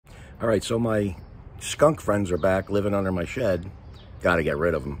All right, so my skunk friends are back living under my shed. Got to get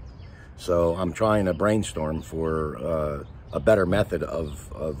rid of them. So I'm trying to brainstorm for a better method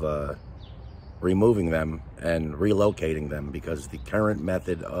of removing them and relocating them, because the current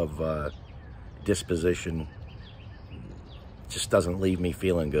method of disposition just doesn't leave me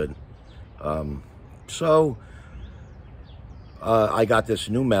feeling good. So I got this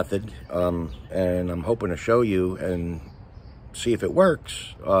new method, and I'm hoping to show you and see if it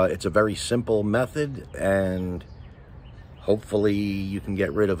works. It's a very simple method, and hopefully you can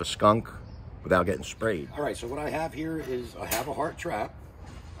get rid of a skunk without getting sprayed. All right, so what I have here is I have a heart trap.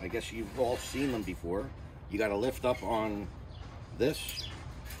 I guess you've all seen them before. You got to lift up on this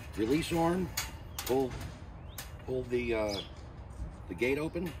release arm, pull the gate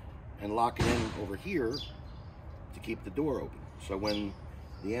open, and lock it in over here to keep the door open. So when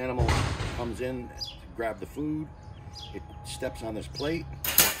the animal comes in to grab the food, it steps on this plate,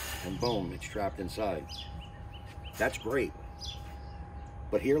 and boom, it's trapped inside. That's great.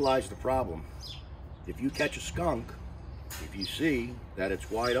 But here lies the problem. If you catch a skunk, if you see that it's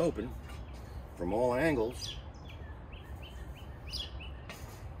wide open from all angles,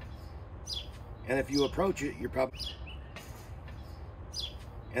 and if you approach it, you're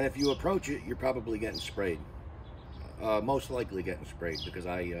probably getting sprayed. Most likely getting sprayed, because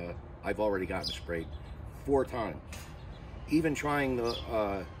I've already gotten sprayed 4 times. Even trying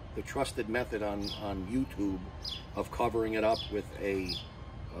the trusted method on YouTube of covering it up with a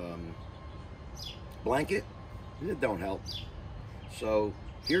blanket, it don't help. So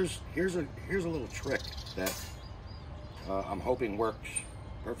here's a little trick that I'm hoping works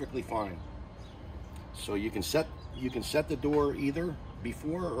perfectly fine. So you can set the door either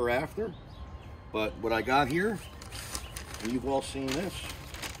before or after, but what I got here, and you've all seen this,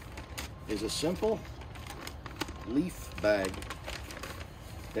 is a simple leaf bag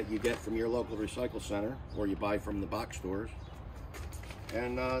that you get from your local recycle center, or you buy from the box stores,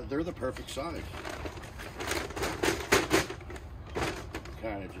 and they're the perfect size.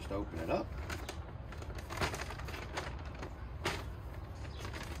 Kind of just open it up.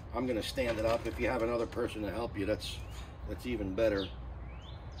 I'm going to stand it up. If you have another person to help you, that's even better.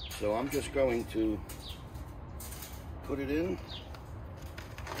 So I'm just going to put it in.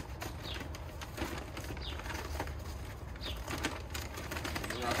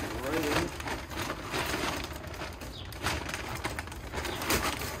 Drop it right in.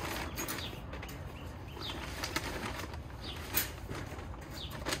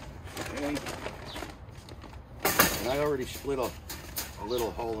 Okay. And I already split a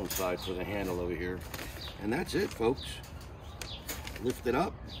little hole inside for the handle over here. And that's it, folks. Lift it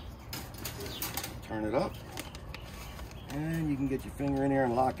up, turn it up, and you can get your finger in there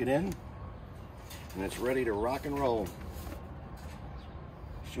and lock it in, and it's ready to rock and roll.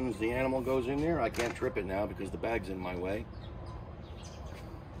 As soon as the animal goes in there, I can't trip it now because the bag's in my way.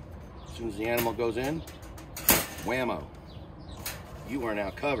 As soon as the animal goes in, whammo, you are now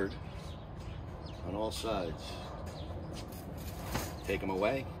covered on all sides. Take them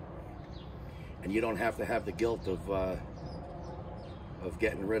away, and you don't have to have the guilt of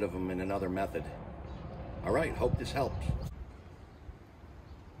getting rid of them in another method. All right, hope this helps.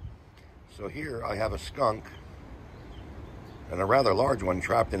 So here I have a skunk, and a rather large one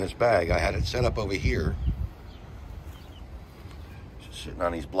trapped in this bag. I had it set up over here, just sitting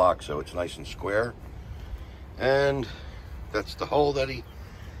on these blocks so it's nice and square. And that's the hole that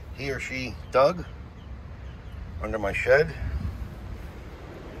he or she dug under my shed.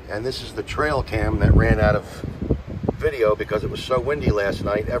 And this is the trail cam that ran out of video because it was so windy last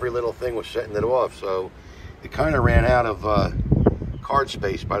night. Every little thing was setting it off, so it kind of ran out of card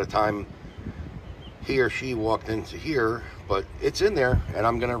space by the time he or she walked into here, but it's in there, and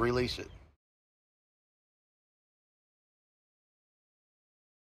I'm going to release it.